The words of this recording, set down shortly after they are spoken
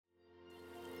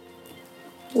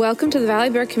Welcome to the Valley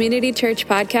Brook Community Church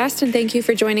podcast, and thank you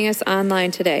for joining us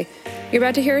online today. You're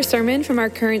about to hear a sermon from our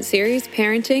current series,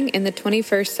 Parenting in the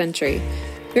 21st Century.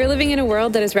 We are living in a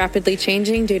world that is rapidly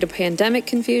changing due to pandemic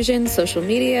confusion, social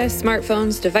media,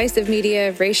 smartphones, divisive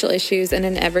media, racial issues, and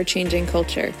an ever-changing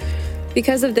culture.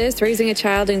 Because of this, raising a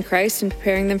child in Christ and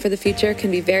preparing them for the future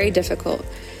can be very difficult.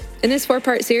 In this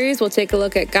 4-part series, we'll take a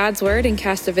look at God's Word and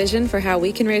cast a vision for how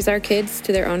we can raise our kids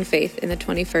to their own faith in the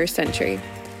 21st century.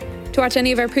 To watch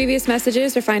any of our previous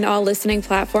messages or find all listening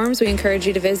platforms, we encourage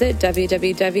you to visit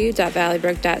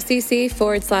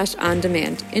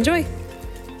www.valleybrook.cc/on-demand. Enjoy!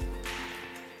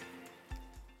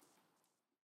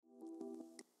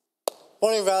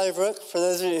 Morning, Valley Brook. For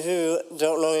those of you who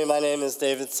don't know me, my name is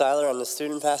David Seiler. I'm the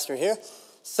student pastor here.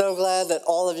 So glad that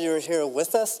all of you are here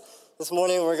with us. This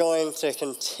morning we're going to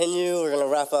continue. We're going to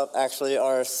wrap up, actually,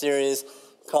 our series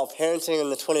called Parenting in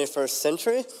the 21st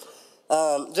Century.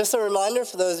 Just a reminder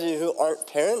for those of you who aren't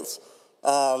parents,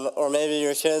 or maybe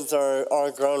your kids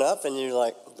are grown up and you're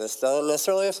like, this doesn't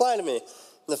necessarily apply to me.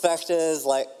 The fact is,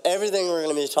 everything we're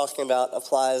going to be talking about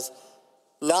applies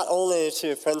not only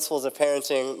to principles of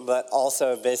parenting, but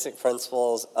also basic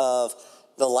principles of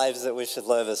the lives that we should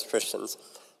live as Christians.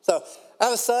 So I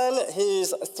have a son.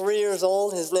 He's 3 years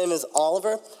old. His name is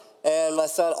Oliver. And my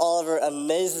son Oliver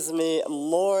amazes me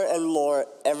more and more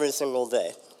every single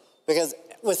day. Because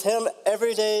with him,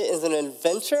 every day is an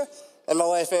adventure, and my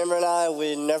wife Amber and I,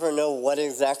 we never know what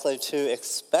exactly to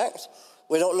expect.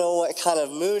 We don't know what kind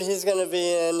of mood he's going to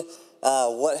be in,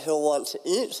 what he'll want to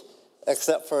eat,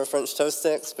 except for French toast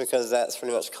sticks, because that's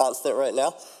pretty much constant right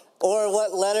now, or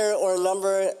what letter or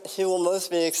number he will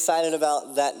most be excited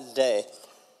about that day.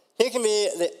 He can be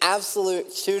the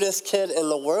absolute cutest kid in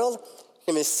the world. He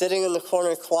can be sitting in the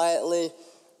corner quietly,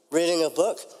 reading a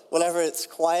book. Whenever it's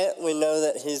quiet, we know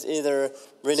that he's either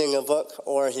reading a book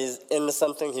or he's into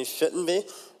something he shouldn't be.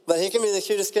 But he can be the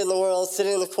cutest kid in the world,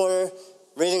 sitting in the corner,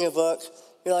 reading a book.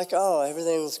 You're like, oh,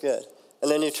 everything's good.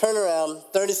 And then you turn around,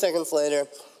 30 seconds later,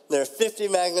 there are 50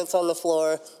 magnets on the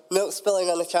floor, milk spilling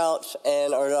on the couch,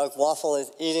 and our dog Waffle is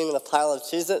eating the pile of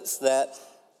Cheez-Its that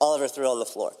Oliver threw on the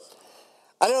floor.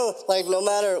 I know, no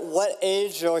matter what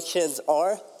age your kids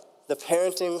are, the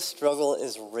parenting struggle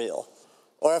is real.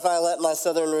 Or if I let my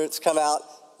southern roots come out,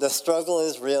 the struggle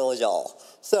is real, y'all.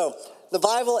 So the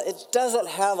Bible, it doesn't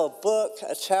have a book,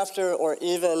 a chapter, or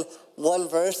even one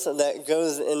verse that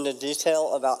goes into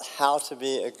detail about how to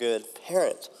be a good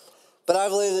parent. But I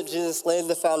believe that Jesus laid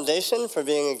the foundation for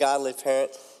being a godly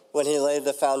parent when he laid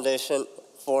the foundation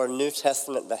for New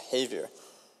Testament behavior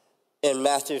in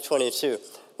Matthew 22,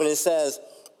 when he says,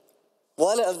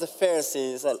 one of the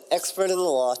Pharisees, an expert in the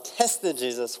law, tested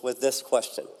Jesus with this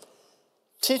question.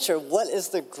 Teacher, what is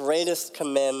the greatest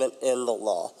commandment in the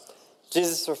law?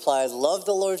 Jesus replied, love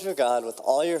the Lord your God with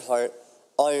all your heart,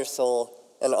 all your soul,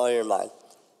 and all your mind.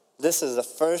 This is the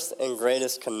first and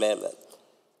greatest commandment.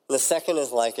 And the second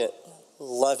is like it,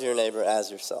 love your neighbor as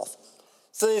yourself.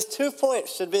 So these 2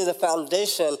 points should be the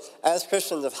foundation as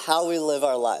Christians of how we live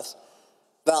our lives.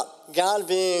 About God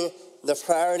being the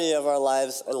priority of our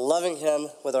lives and loving him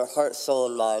with our heart, soul,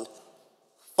 and mind,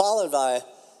 followed by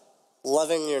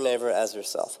loving your neighbor as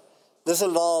yourself. This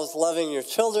involves loving your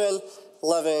children,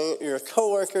 loving your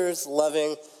coworkers,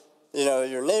 loving,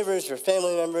 your neighbors, your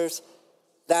family members.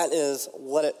 That is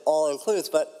what it all includes.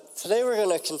 But today we're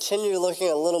going to continue looking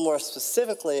a little more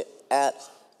specifically at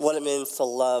what it means to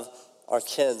love our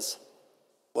kids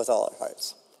with all our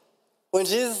hearts. When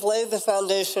Jesus laid the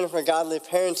foundation for godly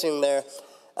parenting there,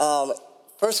 1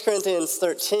 Corinthians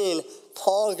 13,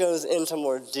 Paul goes into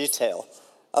more detail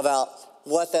about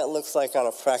what that looks like on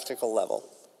a practical level.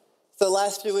 So the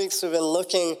last few weeks we've been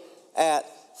looking at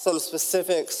some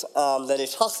specifics that he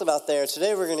talks about there.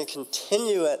 Today we're going to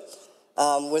continue it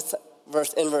with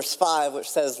verse 5, which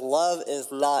says, love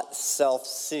is not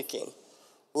self-seeking.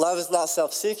 Love is not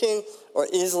self-seeking or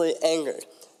easily angered.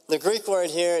 The Greek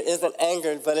word here isn't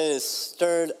angered, but it is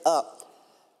stirred up.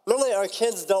 Normally our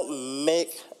kids don't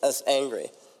make us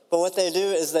angry, but what they do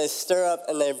is they stir up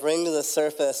and they bring to the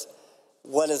surface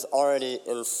what is already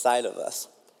inside of us.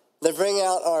 They bring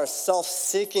out our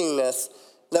self-seekingness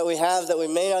that we have that we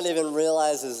may not even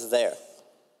realize is there.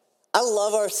 I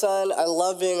love our son. I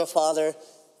love being a father.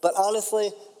 But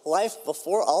honestly, life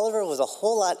before Oliver was a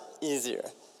whole lot easier.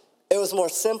 It was more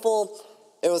simple.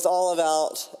 It was all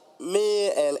about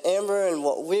me and Amber and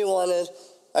what we wanted.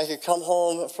 I could come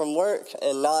home from work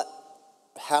and not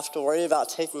have to worry about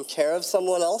taking care of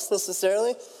someone else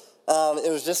necessarily.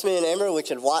 It was just me and Amber. We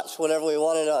could watch whatever we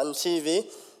wanted on TV.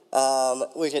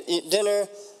 We could eat dinner.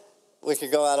 We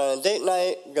could go out on a date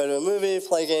night, go to a movie,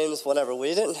 play games, whatever.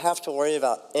 We didn't have to worry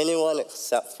about anyone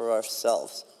except for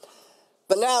ourselves.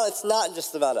 But now it's not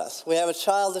just about us. We have a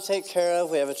child to take care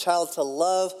of. We have a child to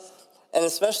love. And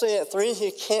especially at 3,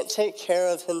 he can't take care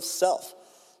of himself.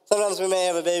 Sometimes we may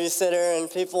have a babysitter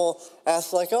and people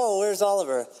ask like, oh, where's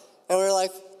Oliver? And we're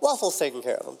like, Waffle's taking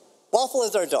care of him. Waffle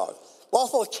is our dog.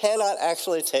 Waffle cannot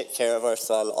actually take care of our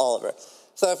son, Oliver.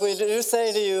 So if we do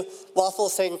say to you,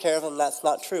 Waffle's taking care of him, that's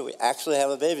not true. We actually have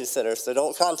a babysitter, so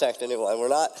don't contact anyone.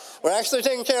 We're actually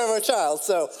taking care of our child.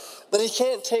 But he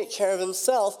can't take care of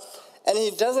himself, and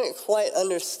he doesn't quite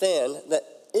understand that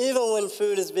even when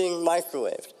food is being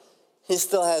microwaved, he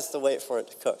still has to wait for it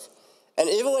to cook. And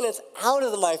even when it's out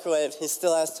of the microwave, he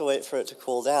still has to wait for it to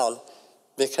cool down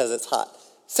because it's hot.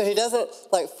 So he doesn't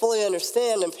fully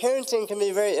understand, and parenting can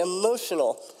be very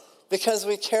emotional because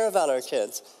we care about our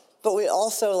kids, but we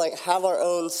also have our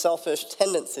own selfish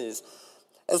tendencies.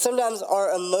 And sometimes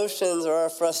our emotions or our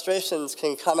frustrations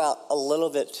can come out a little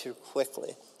bit too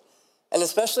quickly. And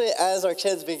especially as our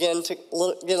kids begin to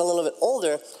get a little bit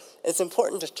older, it's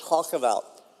important to talk about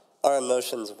our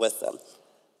emotions with them.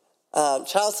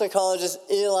 Child psychologist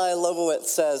Eli Lobowitz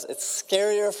says it's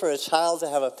scarier for a child to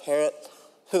have a parent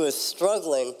who is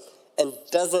struggling and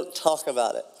doesn't talk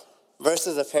about it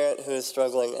versus a parent who is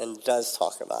struggling and does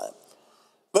talk about it.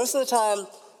 Most of the time,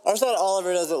 our son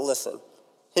Oliver doesn't listen.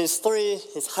 He's 3,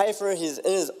 he's hyper, he's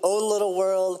in his own little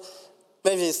world.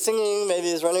 Maybe he's singing, maybe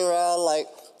he's running around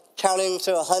counting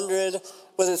to 100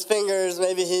 with his fingers.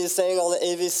 Maybe he's saying all the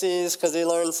ABCs because he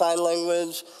learned sign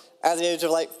language at the age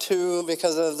of 2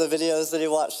 because of the videos that he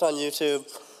watched on YouTube.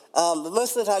 But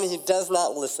most of the time, he does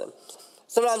not listen.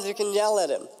 Sometimes you can yell at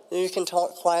him. You can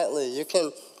talk quietly. You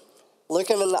can look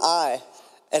him in the eye,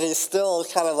 and he's still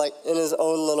kind of in his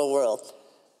own little world.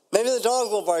 Maybe the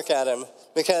dog will bark at him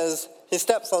because he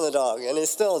steps on the dog, and he's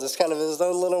still just kind of in his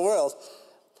own little world.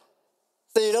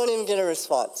 So you don't even get a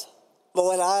response. But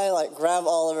when I grab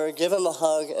Oliver, give him a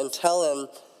hug, and tell him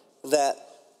that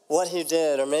what he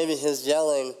did, or maybe his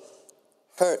yelling,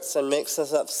 hurts and makes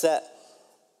us upset,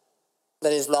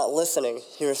 that he's not listening,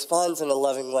 he responds in a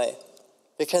loving way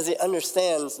because he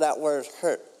understands that word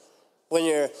hurt. When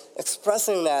you're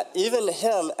expressing that, even to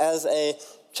him as a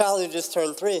child who just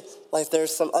turned 3,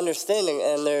 there's some understanding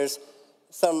and there's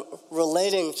some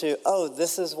relating to, oh,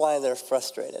 this is why they're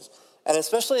frustrated. And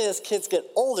especially as kids get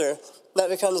older, that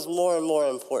becomes more and more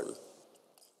important.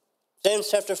 James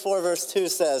chapter 4, verse 2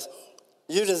 says,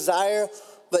 you desire,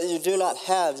 but you do not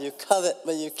have. You covet,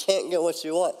 but you can't get what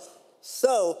you want.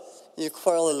 So you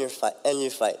quarrel and you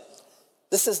fight.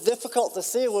 This is difficult to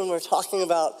see when we're talking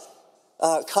about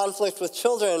conflict with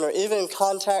children or even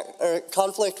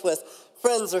conflict with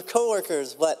friends or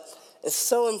coworkers, but it's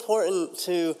so important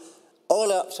to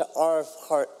own up to our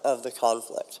part of the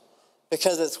conflict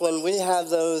because it's when we have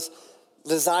those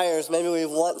desires, maybe we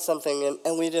want something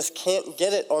and we just can't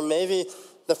get it, or maybe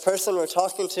the person we're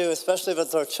talking to, especially if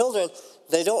it's our children,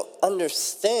 they don't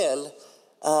understand,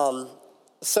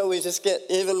 so we just get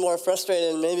even more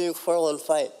frustrated and maybe we quarrel and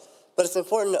fight. But it's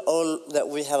important to own that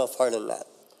we have a part in that.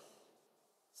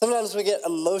 Sometimes we get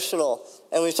emotional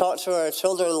and we talk to our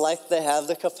children like they have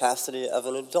the capacity of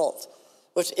an adult,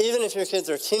 which even if your kids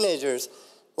are teenagers,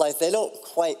 they don't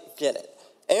quite get it.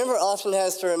 Amber often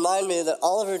has to remind me that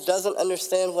Oliver doesn't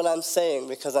understand what I'm saying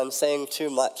because I'm saying too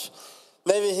much.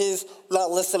 Maybe he's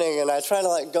not listening, and I try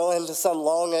to go into some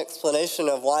long explanation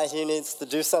of why he needs to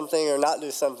do something or not do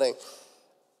something,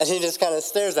 and he just kind of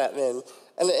stares at me.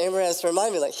 And Amber has to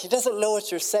remind me, he doesn't know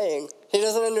what you're saying. He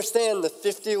doesn't understand the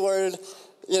 50-word,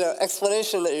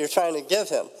 explanation that you're trying to give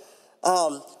him.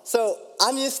 So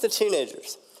I'm used to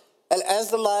teenagers, and as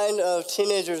the mind of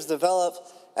teenagers develop,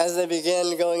 as they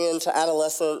begin going into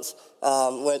adolescence,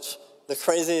 which the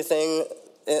crazy thing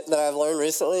that I've learned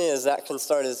recently is that can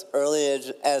start as early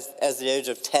as the age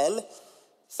of 10.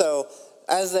 So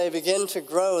as they begin to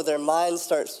grow, their mind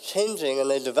starts changing and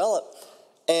they develop,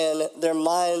 and their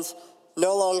minds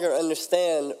no longer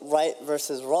understand right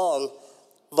versus wrong,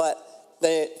 but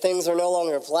things are no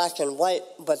longer black and white,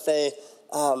 but they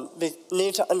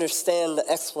need to understand the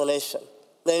explanation.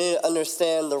 They need to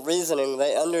understand the reasoning.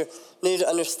 They need to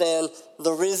understand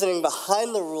the reasoning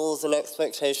behind the rules and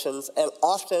expectations, and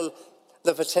often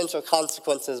the potential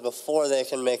consequences before they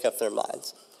can make up their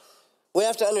minds. We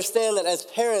have to understand that as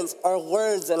parents, our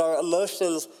words and our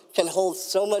emotions can hold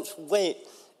so much weight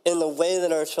in the way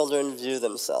that our children view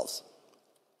themselves.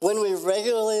 When we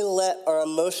regularly let our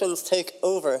emotions take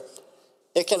over,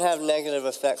 it can have negative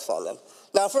effects on them.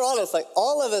 Now, if we're honest,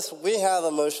 all of us, we have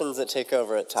emotions that take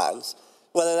over at times.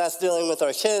 whether that's dealing with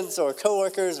our kids or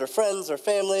coworkers or friends or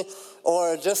family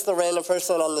or just the random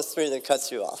person on the street that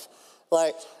cuts you off.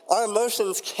 Like, our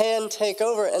emotions can take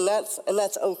over, and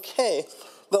that's okay.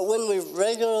 But when we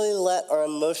regularly let our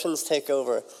emotions take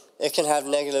over, it can have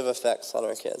negative effects on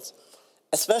our kids.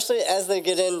 Especially as they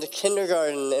get into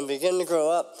kindergarten and begin to grow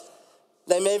up,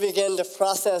 they may begin to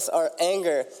process our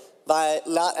anger by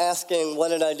not asking, what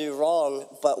did I do wrong,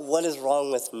 but what is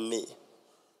wrong with me?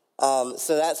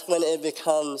 So that's when it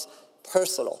becomes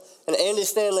personal. And Andy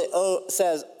Stanley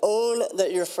says, own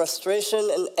that your frustration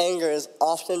and anger is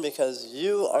often because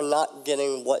you are not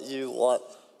getting what you want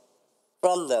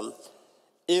from them,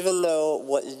 even though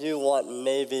what you want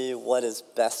may be what is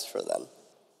best for them.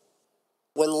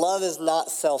 When love is not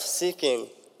self-seeking,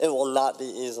 it will not be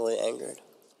easily angered.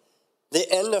 The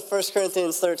end of 1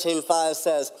 Corinthians 13:5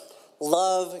 says,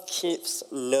 love keeps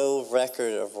no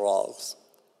record of wrongs.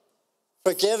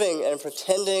 Forgiving and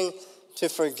pretending to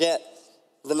forget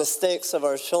the mistakes of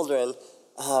our children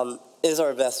is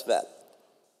our best bet.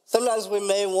 Sometimes we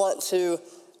may want to,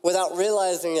 without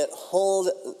realizing it, hold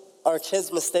our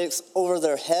kids' mistakes over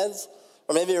their heads,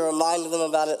 or maybe remind them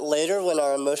about it later when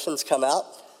our emotions come out.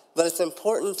 But it's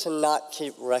important to not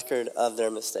keep record of their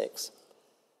mistakes.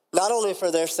 Not only for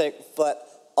their sake, but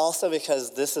also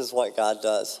because this is what God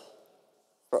does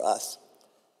for us.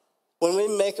 When we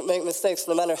make mistakes,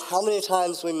 no matter how many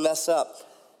times we mess up,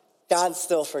 God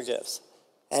still forgives.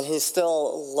 And he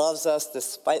still loves us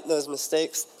despite those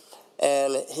mistakes.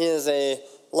 And he is a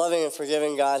loving and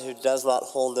forgiving God who does not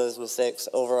hold those mistakes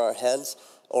over our heads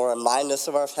or remind us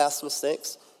of our past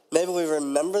mistakes. Maybe we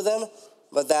remember them,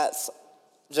 but that's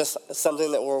just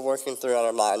something that we're working through on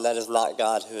our mind. That is not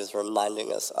God who is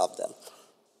reminding us of them.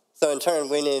 So in turn,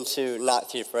 we need to not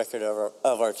keep record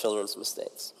of our children's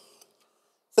mistakes.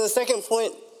 So the second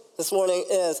point this morning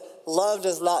is love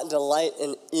does not delight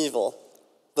in evil,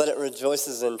 but it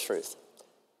rejoices in truth.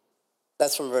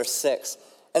 That's from verse 6.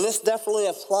 And this definitely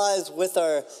applies with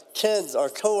our kids, our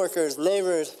coworkers,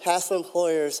 neighbors, past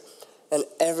employers, and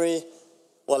everyone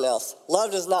else.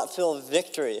 Love does not feel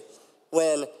victory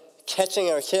when catching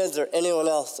our kids or anyone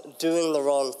else doing the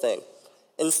wrong thing.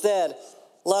 Instead,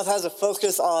 love has a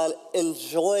focus on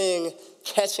enjoying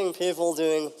catching people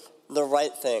doing the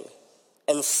right thing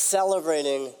and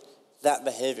celebrating that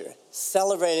behavior,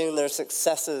 celebrating their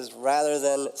successes rather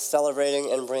than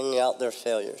celebrating and bringing out their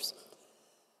failures.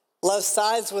 Love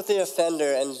sides with the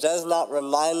offender and does not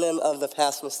remind them of the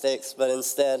past mistakes, but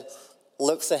instead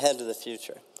looks ahead to the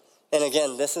future. And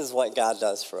again, this is what God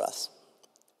does for us.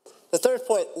 The third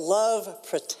point, love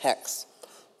protects.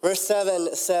 Verse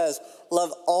 7 says,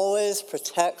 love always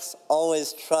protects,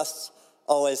 always trusts,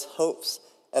 always hopes,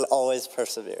 and always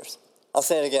perseveres. I'll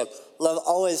say it again. Love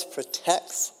always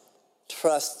protects,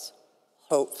 trusts,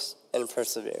 hopes, and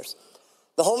perseveres.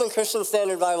 The Holman Christian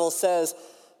Standard Bible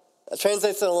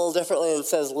translates it a little differently and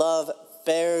says, love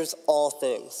bears all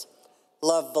things.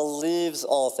 Love believes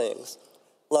all things.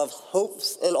 Love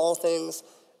hopes in all things,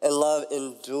 and love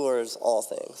endures all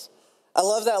things. I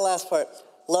love that last part.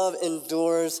 Love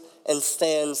endures and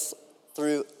stands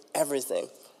through everything.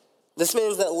 This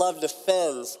means that love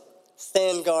defends,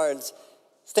 stands guard,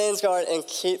 and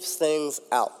keeps things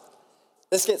out.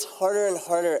 This gets harder and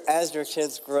harder as your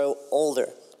kids grow older.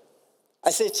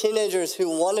 I see teenagers who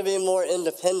want to be more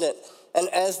independent, and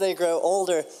as they grow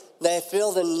older, they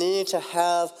feel the need to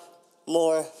have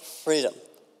more freedom.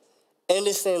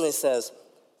 Andy Stanley says,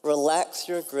 relax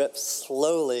your grip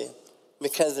slowly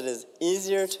because it is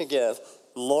easier to give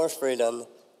more freedom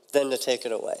than to take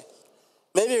it away.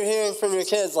 Maybe you're hearing from your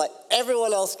kids like,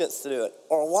 everyone else gets to do it,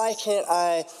 or why can't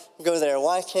I go there?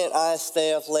 Why can't I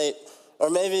stay up late? Or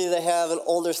maybe they have an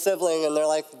older sibling and they're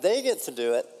like, they get to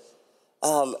do it.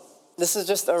 This is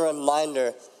just a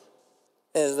reminder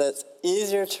is that it's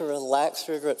easier to relax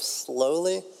your grip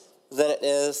slowly than it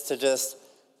is to just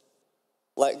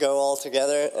let go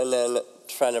altogether and then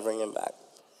try to bring them back.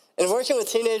 In working with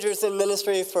teenagers in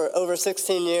ministry for over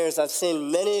 16 years, I've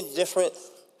seen many different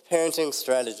parenting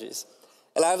strategies.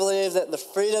 And I believe that the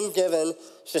freedom given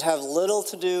should have little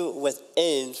to do with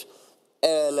age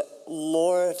and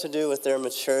more to do with their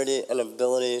maturity and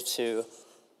ability to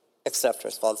accept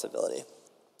responsibility.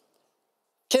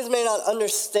 Kids may not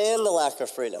understand the lack of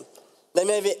freedom. They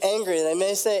may be angry. They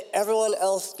may say everyone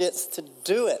else gets to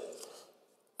do it.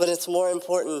 But it's more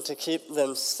important to keep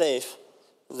them safe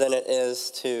than it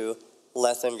is to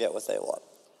let them get what they want.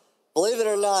 Believe it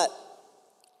or not,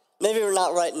 maybe we're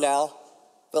not right now,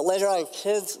 but later on,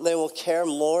 kids, they will care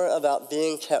more about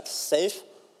being kept safe,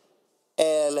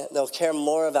 and they'll care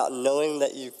more about knowing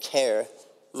that you care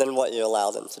than what you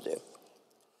allow them to do.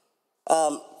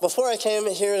 Before I came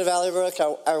here to Valley Brook,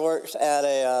 I worked at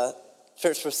a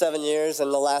church for 7 years,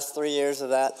 and the last 3 years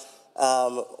of that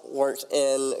worked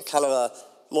in kind of a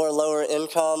more lower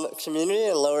income community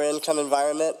and lower income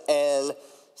environment. And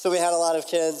so we had a lot of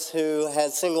kids who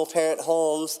had single parent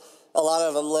homes. A lot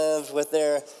of them lived with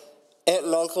their aunt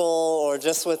and uncle or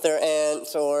just with their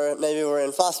aunt, or maybe were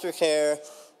in foster care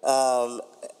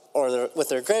or with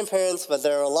their grandparents, but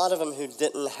there were a lot of them who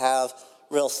didn't have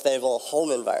real stable home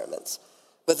environments.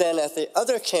 But then at the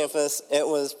other campus, it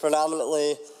was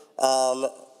predominantly a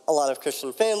lot of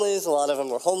Christian families. A lot of them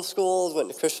were homeschooled, went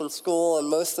to Christian school, and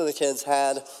most of the kids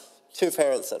had 2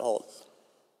 parents at home.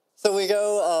 So we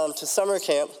go to summer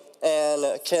camp, and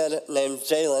a kid named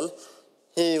Jalen,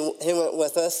 he went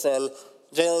with us, and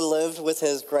Jalen lived with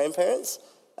his grandparents.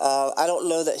 I don't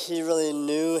know that he really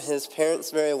knew his parents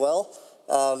very well.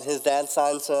 His dad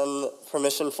signed some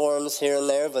permission forms here and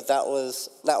there, but that was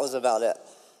about it.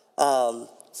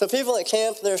 So people at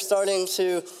camp, they're starting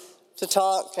to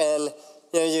talk, and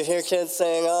you hear kids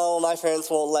saying, "Oh, my parents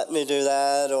won't let me do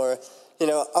that," or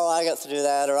 "Oh, I got to do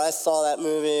that," or "I saw that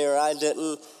movie," or "I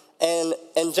didn't." And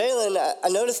Jalen, I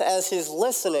notice as he's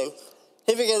listening,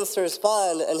 he begins to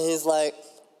respond, and he's like,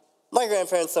 "My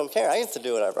grandparents don't care. I get to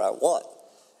do whatever I want."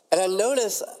 And I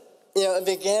notice, it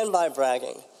began by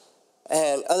bragging.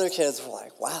 And other kids were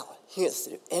like, "Wow, he gets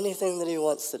to do anything that he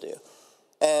wants to do."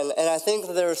 And I think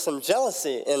that there was some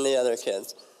jealousy in the other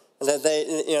kids, that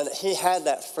that he had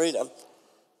that freedom.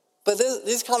 But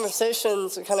these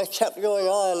conversations kind of kept going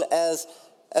on as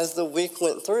the week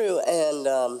went through, and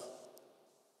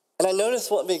I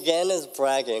noticed what began as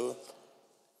bragging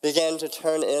began to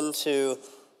turn into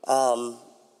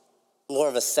more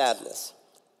of a sadness.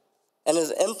 And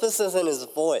his emphasis in his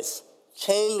voice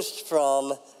changed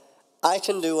from "I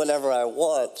can do whatever I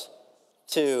want"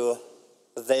 to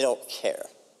 "they don't care."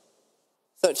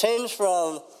 So it changed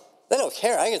from "they don't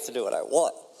care, I get to do what I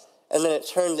want." And then it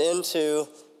turned into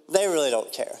 "they really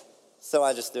don't care, so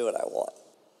I just do what I want."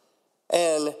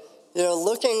 And,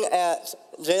 looking at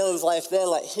Jalen's life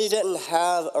then, he didn't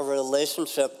have a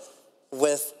relationship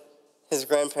with his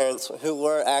grandparents who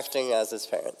were acting as his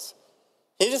parents.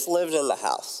 He just lived in the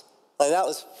house. That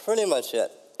was pretty much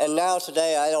it. And now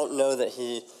today, I don't know that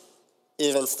he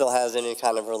even still has any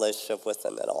kind of relationship with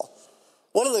them at all.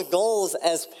 One of the goals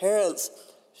as parents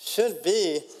should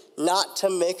be not to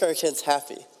make our kids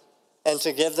happy and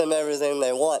to give them everything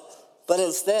they want, but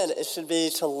instead it should be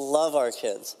to love our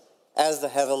kids as the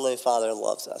Heavenly Father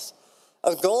loves us.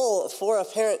 A goal for a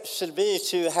parent should be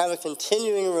to have a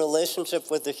continuing relationship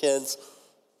with the kids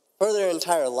for their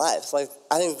entire lives. I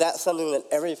think that's something that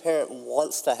every parent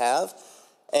wants to have.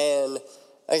 And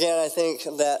again, I think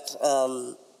that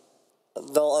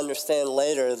they'll understand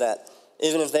later that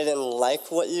even if they didn't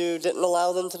like what you didn't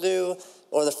allow them to do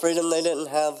or the freedom they didn't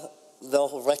have,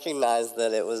 they'll recognize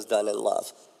that it was done in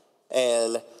love.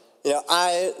 And,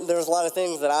 there's a lot of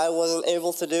things that I wasn't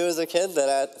able to do as a kid that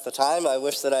at the time I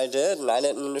wish that I did, and I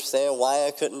didn't understand why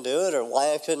I couldn't do it or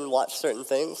why I couldn't watch certain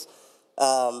things.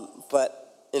 But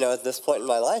at this point in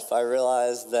my life, I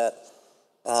realized that,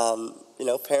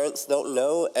 parents don't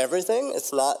know everything.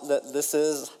 It's not that this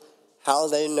is how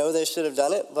they know they should have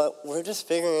done it, but we're just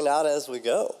figuring it out as we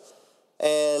go.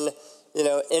 And,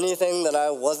 anything that I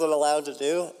wasn't allowed to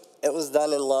do, it was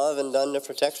done in love and done to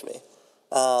protect me.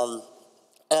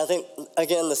 And I think,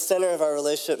 again, the center of our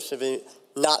relationship should be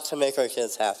not to make our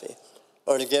kids happy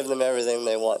or to give them everything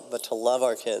they want, but to love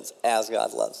our kids as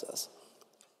God loves us.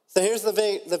 So here's the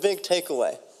big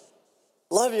takeaway.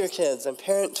 Love your kids and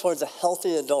parent towards a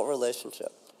healthy adult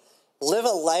relationship. Live a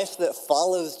life that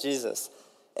follows Jesus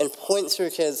and points your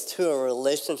kids to a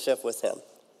relationship with him.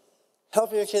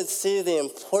 Help your kids see the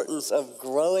importance of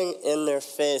growing in their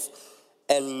faith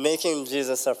and making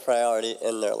Jesus a priority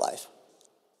in their life.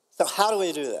 So how do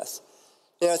we do this?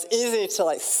 It's easy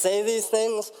to say these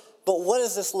things, but what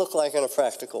does this look like in a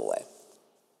practical way?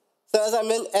 So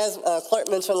as Clark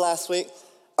mentioned last week,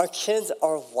 our kids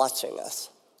are watching us.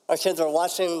 Our kids are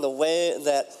watching the way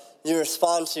that you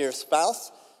respond to your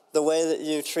spouse, the way that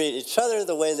you treat each other,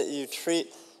 the way that you treat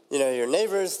your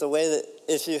neighbors, the way that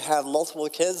if you have multiple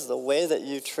kids, the way that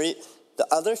you treat the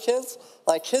other kids.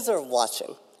 Kids are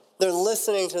watching. They're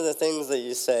listening to the things that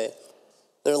you say.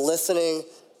 They're listening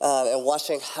and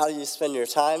watching how you spend your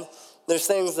time. There's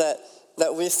things that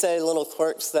we say, little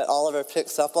quirks that Oliver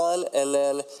picks up on, and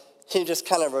then he just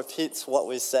kind of repeats what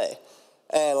we say.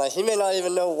 And he may not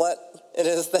even know what it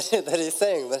is that he's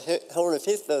saying, but he'll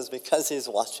repeat those because he's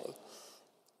watching,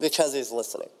 because he's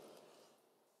listening.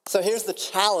 So here's the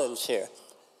challenge here.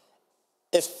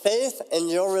 If faith and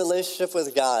your relationship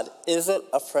with God isn't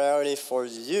a priority for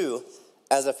you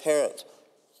as a parent,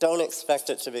 don't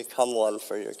expect it to become one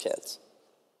for your kids.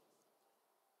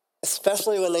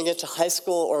 Especially when they get to high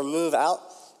school or move out,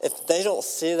 if they don't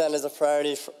see that as a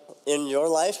priority in your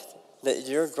life, that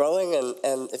you're growing,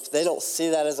 and if they don't see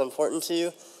that as important to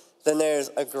you, then there's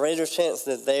a greater chance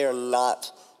that they are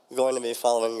not going to be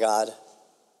following God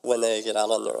when they get out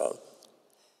on their own.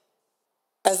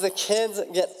 As the kids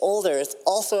get older, it's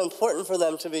also important for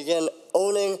them to begin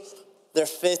owning their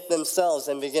faith themselves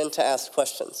and begin to ask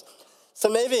questions. So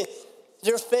maybe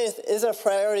your faith is a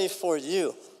priority for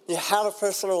you. You have a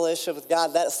personal relationship with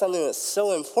God. That's something that's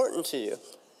so important to you.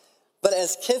 But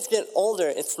as kids get older,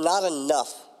 it's not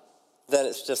enough that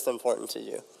it's just important to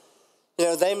you.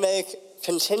 They may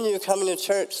continue coming to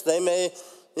church. They may,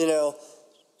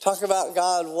 talk about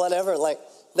God, whatever.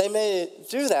 They may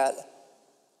do that.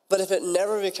 But if it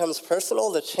never becomes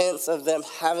personal, the chance of them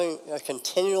having a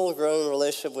continual growing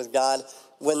relationship with God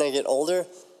when they get older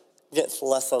gets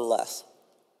less and less.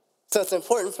 So it's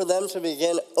important for them to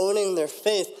begin owning their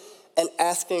faith and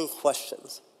asking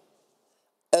questions.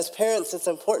 As parents, it's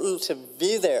important to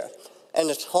be there and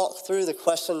to talk through the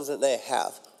questions that they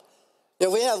have.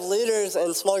 We have leaders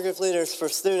and small group leaders for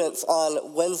students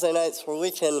on Wednesday nights where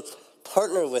we can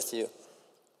partner with you.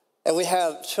 And we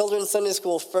have Children's Sunday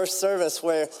School First Service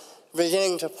where we're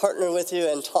beginning to partner with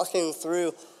you and talking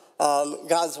through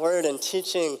God's Word and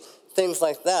teaching things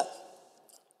like that.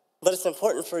 But it's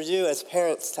important for you as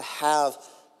parents to have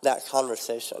that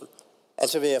conversation and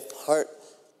to be a part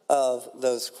of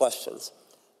those questions.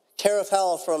 Kara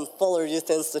Powell from Fuller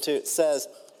Youth Institute says,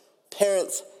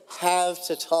 parents have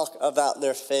to talk about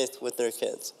their faith with their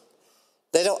kids.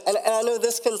 They don't, and I know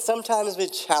this can sometimes be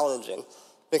challenging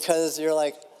because you're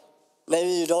like, maybe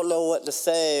you don't know what to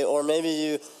say, or maybe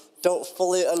you don't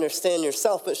fully understand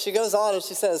yourself. But she goes on and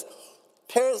she says,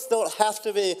 parents don't have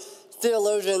to be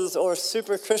theologians or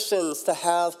super Christians to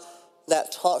have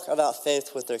that talk about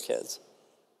faith with their kids.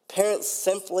 Parents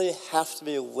simply have to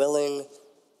be willing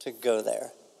to go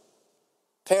there.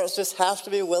 Parents just have to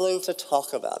be willing to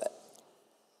talk about it.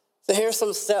 So here are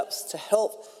some steps to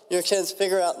help your kids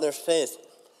figure out their faith.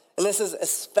 And this is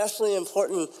especially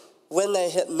important when they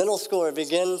hit middle school or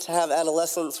begin to have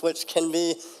adolescence, which can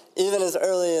be even as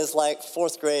early as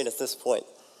fourth grade at this point.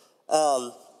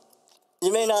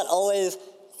 You may not always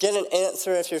get an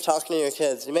answer if you're talking to your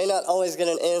kids. You may not always get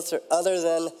an answer other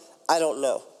than, I don't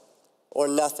know, or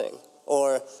nothing,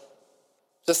 or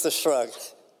just a shrug,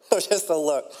 or just a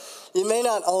look. You may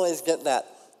not always get that,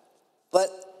 but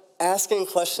asking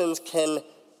questions can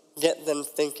get them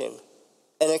thinking,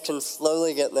 and it can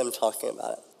slowly get them talking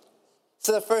about it.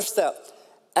 So the first step,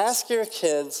 ask your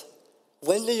kids,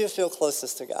 when do you feel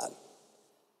closest to God?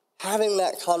 Having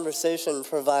that conversation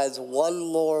provides one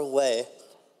more way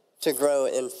to grow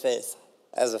in faith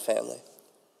as a family.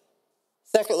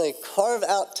 Secondly, carve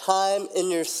out time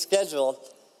in your schedule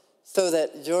so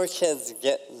that your kids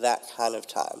get that kind of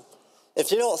time. If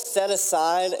you don't set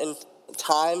aside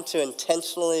time to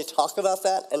intentionally talk about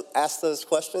that and ask those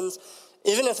questions,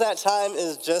 even if that time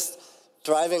is just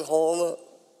driving home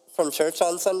from church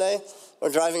on Sunday or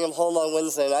driving them home on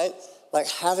Wednesday night,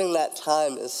 having that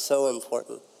time is so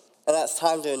important. And that's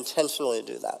time to intentionally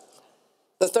do that.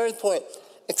 The third point,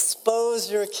 expose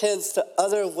your kids to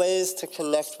other ways to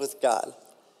connect with God.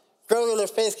 Growing in their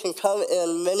faith can come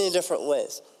in many different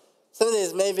ways. Some of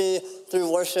these may be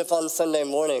through worship on Sunday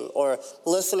morning or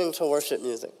listening to worship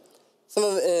music. Some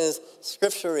of it is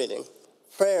scripture reading,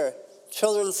 prayer,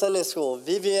 children's Sunday school,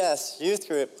 VBS, youth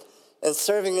group, and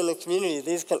serving in the community.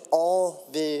 These can all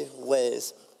be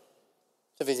ways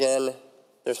to begin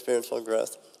their spiritual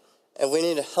growth. And we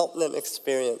need to help them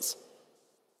experience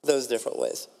those different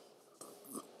ways.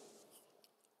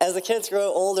 As the kids grow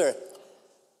older,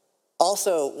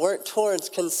 also work towards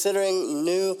considering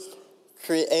new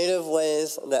creative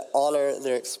ways that honor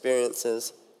their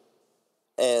experiences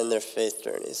and their faith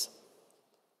journeys.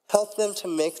 Help them to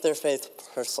make their faith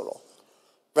personal,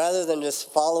 rather than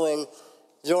just following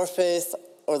your faith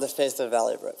or the faith of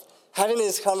Valley Brook. Having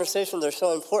these conversations are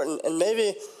so important, and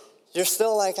maybe you're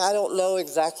still I don't know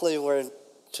exactly where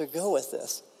to go with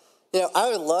this. I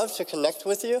would love to connect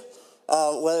with you,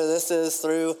 whether this is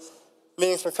through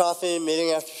meeting for coffee, meeting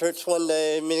after church one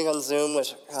day, meeting on Zoom,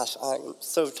 which, gosh, I'm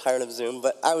so tired of Zoom,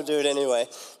 but I would do it anyway,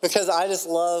 because I just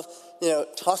love,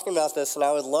 talking about this, and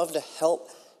I would love to help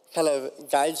kind of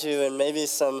guide you in maybe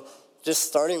some just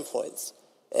starting points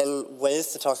and ways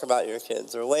to talk about your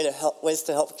kids, or ways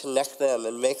to help connect them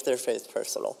and make their faith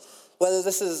personal. Whether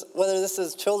this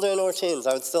is children or teens,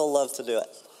 I would still love to do it.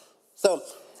 So,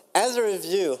 as a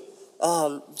review,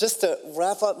 just to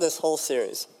wrap up this whole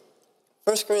series,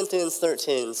 1 Corinthians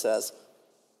 13 says,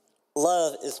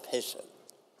 Love is patient.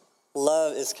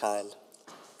 Love is kind.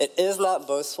 It is not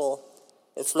boastful.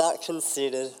 It's not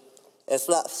conceited. It's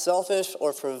not selfish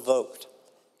or provoked.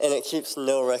 And it keeps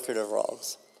no record of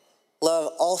wrongs.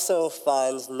 Love also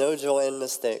finds no joy in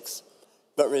mistakes,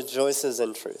 but rejoices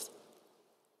in truth.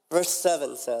 Verse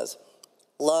 7 says,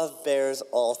 love bears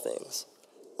all things.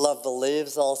 Love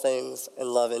believes all things, and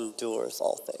love endures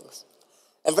all things.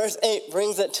 And verse 8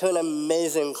 brings it to an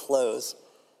amazing close.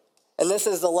 And this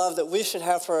is the love that we should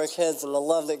have for our kids and the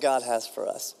love that God has for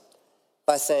us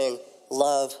by saying,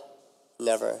 love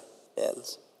never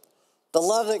ends. The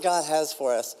love that God has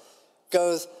for us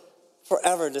goes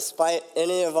forever, despite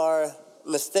any of our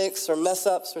mistakes or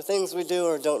mess-ups or things we do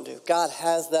or don't do. God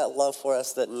has that love for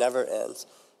us that never ends,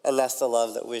 and that's the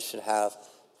love that we should have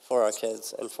for our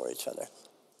kids and for each other.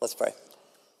 Let's pray.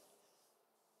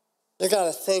 Dear God,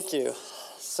 I thank you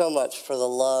so much for the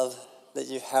love that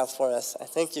you have for us. I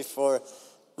thank you for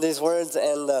these words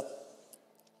and the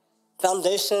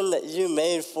foundation that you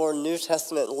made for New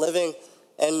Testament living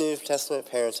and New Testament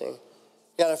parenting.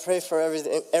 God, I pray for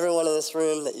everyone in this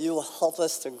room that you will help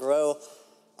us to grow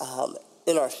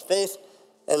in our faith,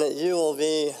 and that you will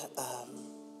be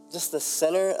just the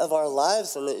center of our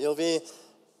lives, and that you'll be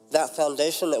that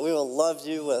foundation, that we will love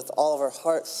you with all of our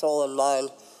heart, soul, and mind,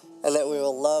 and that we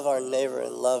will love our neighbor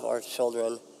and love our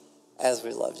children as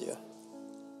we love you.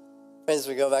 Pray as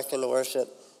we go back into worship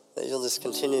that you'll just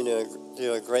continue to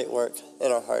do a great work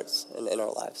in our hearts and in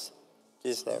our lives. In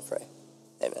Jesus' name I pray.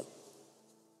 Amen.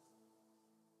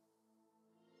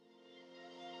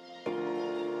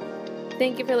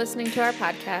 Thank you for listening to our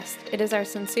podcast. It is our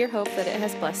sincere hope that it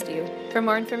has blessed you. For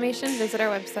more information, visit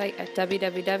our website at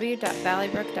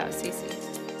www.valleybrook.cc.